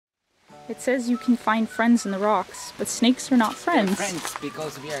It says you can find friends in the rocks, but snakes are not friends. Friends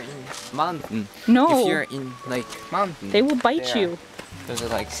because we are in mountain. No. If you're in like mountain, they will bite you. Those are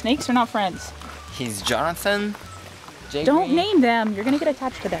like snakes are not friends. He's Jonathan. Don't name them. You're gonna get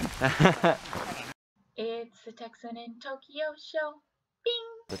attached to them. It's the Texan in Tokyo show. Bing.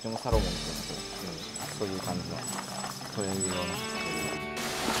 どっちもサロモンとそういう感じのそういうような。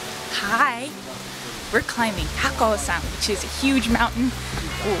Hi. We're climbing Takao-san, which is a huge mountain.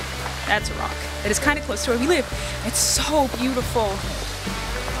 Ooh, that's a rock. That is kind of close to where we live. It's so beautiful.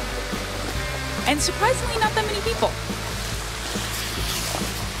 And surprisingly, not that many people.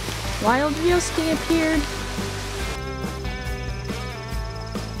 Wild Ryosuke appeared.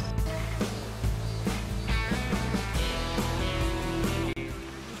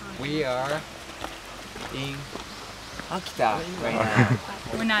 We are in Akita right now.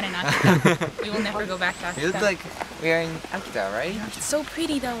 We're not in Akita. We will never go back to Akita. It looks like we are in Akita, right? It's so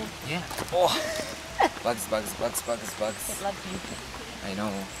pretty though. Yeah. Oh. Bugs. It loves you. I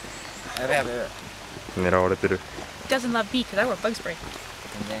know. It doesn't love me because I wear bug spray.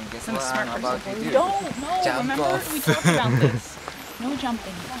 And then guess I'm a what smart I'm person. about to do? Don't, no, Jump remember off. we talked about this. No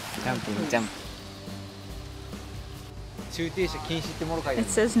jumping. Jump. It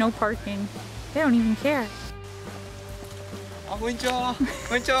says no parking. They don't even care. あ、こんにちは。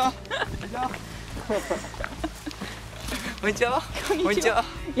こんにちは。こんにちは。こんにちは。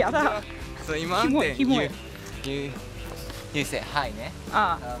やだ。そう今って you say hi ね。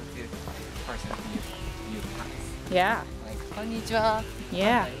Ah. To the person you pass. Yeah. Like こんにちは。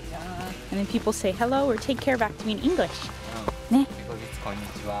 Yeah. And then people say hello or take care back to me in English. ね。Because it's こんに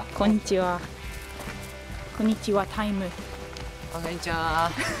ちは。こんにちは。こんにちはタイム。こんにちは。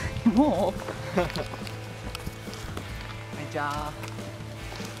もう。こんにちは。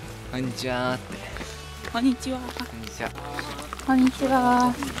こんにちはって。こんにちは。こんにちは。こんにち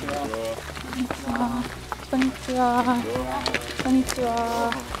は。こんにちは。こんにち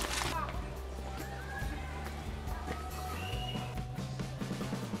は。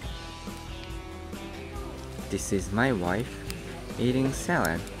This is my wife eating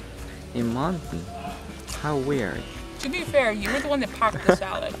salad in mountain. How weird. To be fair, you were the one that popped the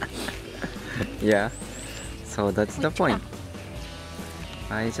salad. Yeah. So that's the point.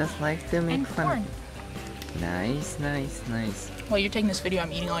 I just like to make And fun. corn. Nice. While you're taking this video,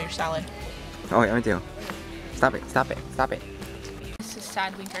 I'm eating all your salad. Oh, やめてよ. Stop it. This is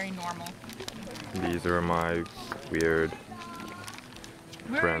sadly very normal. These are my weird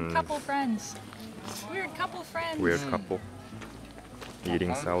Weird couple friends. Weird couple friends. weird couple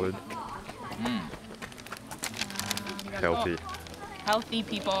eating salad. Healthy, Healthy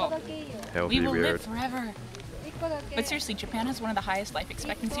people. healthy, We will weird. live forever. But seriously, Japan has one of the highest life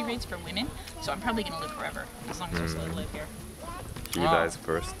expectancy rates for women, so I'm probably gonna live forever as long as I still live here. He dies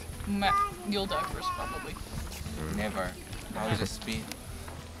first. Meh, you'll die first, probably. Never. I'll just be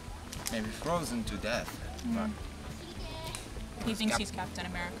maybe frozen to death. But He thinks he's Captain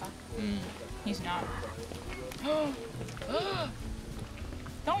America. He's not.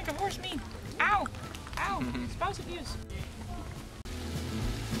 Don't divorce me! Ow! Ow! Spouse abuse.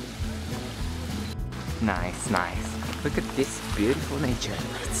 Nice. Look at this beautiful nature.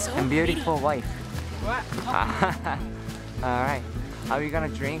 It's so And beautiful wife. What? Alright. Are we gonna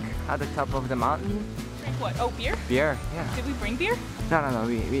drink at the top of the mountain? Drink what? Oh, beer? Beer? Yeah. Did we bring beer? No.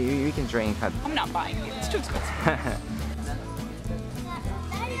 We can drink at I'm not buying beer. It's too expensive.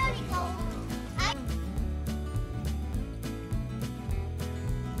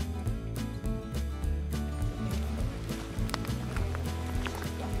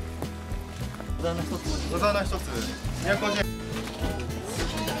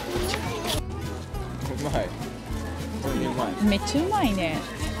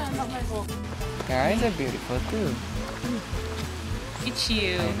 Guys are beautiful too. It's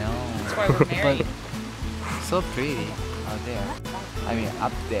you. I know. That's why we're married. So pretty out there. I mean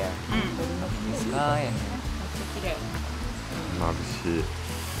up there. Up in the sky and Mabushi.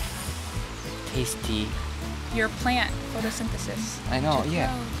 tasty. Your plant photosynthesis. I know,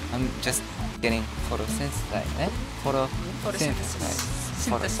 yeah. I'm just getting photosynthesized. Photosynthesis.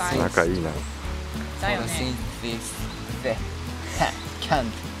 Synthesize. 仲いいな。だよね。 Photosynthesis.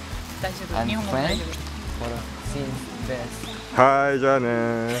 Can't. 大丈夫。 And 日本語大 plant 丈夫。 photosynthesis. はい、じゃあね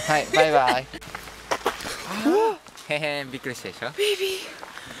ー。はい、バイバイ。へへん、びっくりしたでしょ Baby,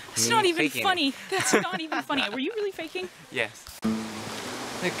 it's Me not even faking it. funny. That's not even funny. Were you really faking? Yes.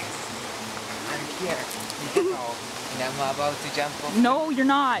 Look, I'm here in Takao, and I'm about to jump off. No, you're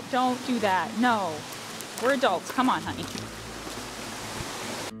not. Don't do that. No. We're adults. Come on, honey.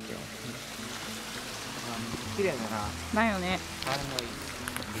 綺麗だな。だよね。春のび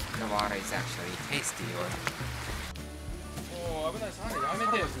っく the water is actually tasty or おお危ないさや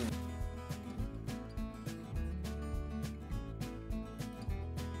めて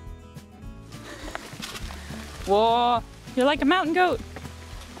Whoa, you're like a mountain goat.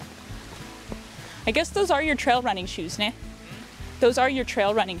 I guess those are your trail running shoes, ne? Those are your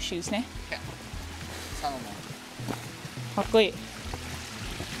trail running shoes, ne? サロモンかっこいい。こ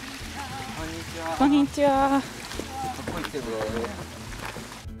んにちはこんにちは。どこ行ってる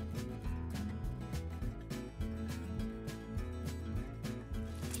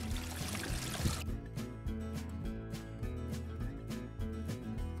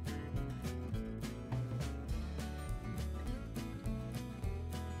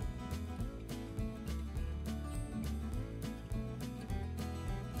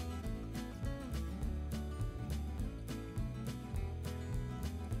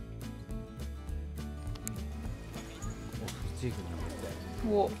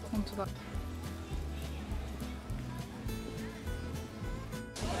お、本当だ。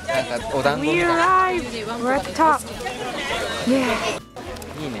なんかお団子み We たいな arrived. We're at the top. Yeah.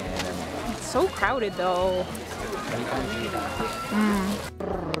 いいね It's so crowded though. でもいい感じ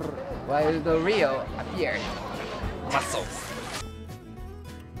While the Rio appeared muscles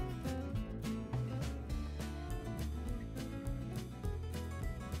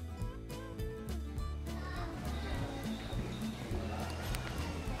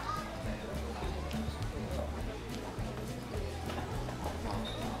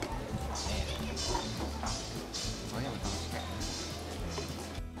そういうの楽しかっ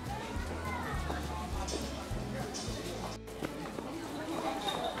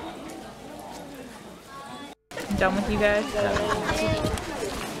た Done with you guys.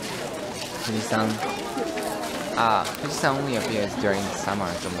 富士山富士山 only appears during summer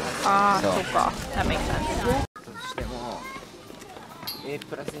と思う Ah, そう so that makes sense. としても A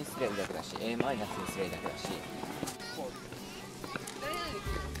プラスにすればいいだけだし A マイナスにすればいいだけだし欲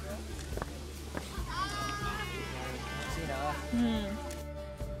しいな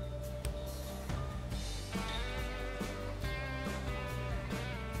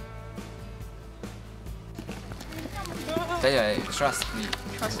大丈夫 Trust me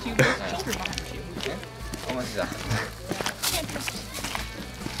Trust you, but just remind you. お待ちだい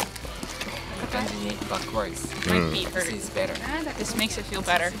い感じに backwards My feet This hurt. is better This makes it feel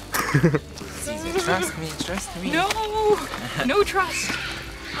better. This is Trust me Trust me No, no trust.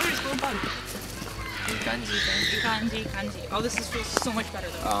 Oh, there's a little bug. いい感じいい感じ Kanji, kanji. Oh, this feels so much better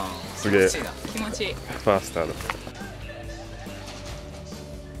though. ああすげえ欲しいな Kimochi. ファースターだ。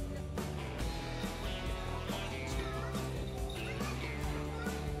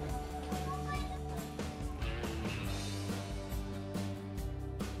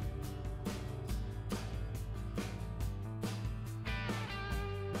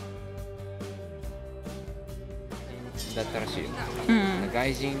だったらしいよ、うん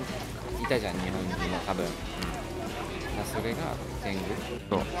外人いたじゃん日本人の多分、それが天狗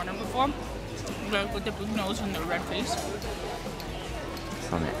そう Foreigner before? Like with the big nose and the red face.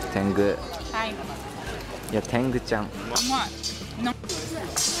 そうね天狗 Hi. いや天狗ちゃん What? No.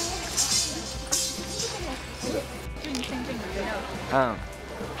 Doing the same thing with your nose.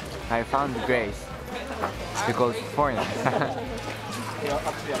 I found Grace because foreigner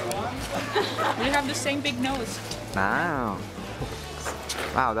We have the same big nose. Wow.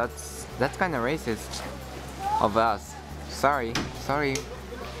 Wow, that's kind of racist of us. Sorry. Well,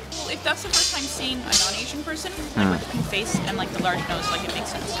 if that's the first time seeing a non-Asian person, like with the pink face and like the large nose, like it makes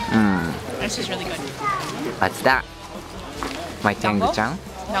sense. This is really good. What's that? My Tengu-chan?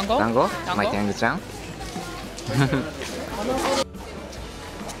 Dango? Dango? My Dango? Tengu-chan?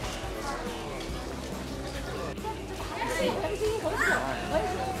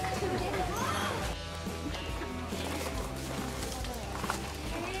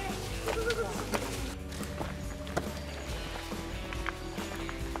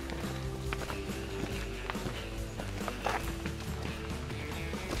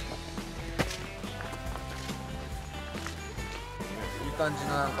 いい感じ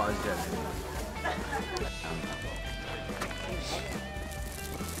のなんか味だよね。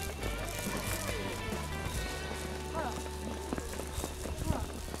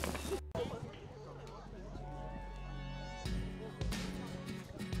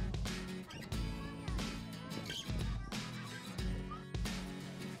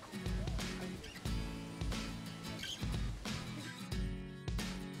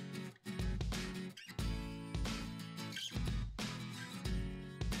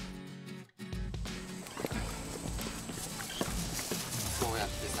そうやっ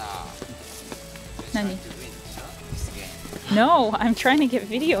てさ、何？すげえ。No, I'm trying to get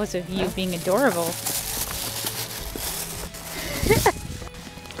videos of you being adorable.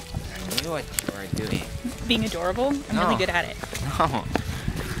 I knew what you were doing. Being adorable? I'm really good at it. No,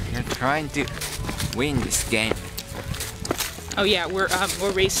 you're trying to win this game. Oh yeah, we're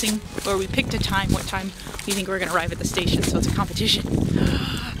racing, or we picked a time, what time we think we're gonna arrive at the station, so it's a competition.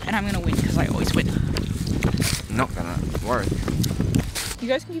 And I'm gonna win, because I always win. Not gonna work. You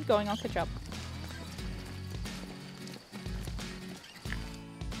guys can keep going, I'll catch up.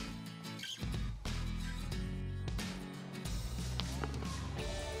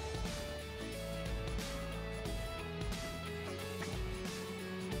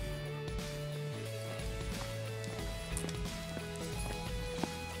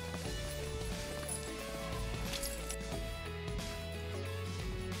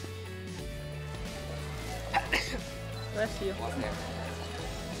 Bless you.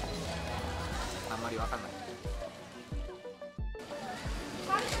 あんまりわかんない。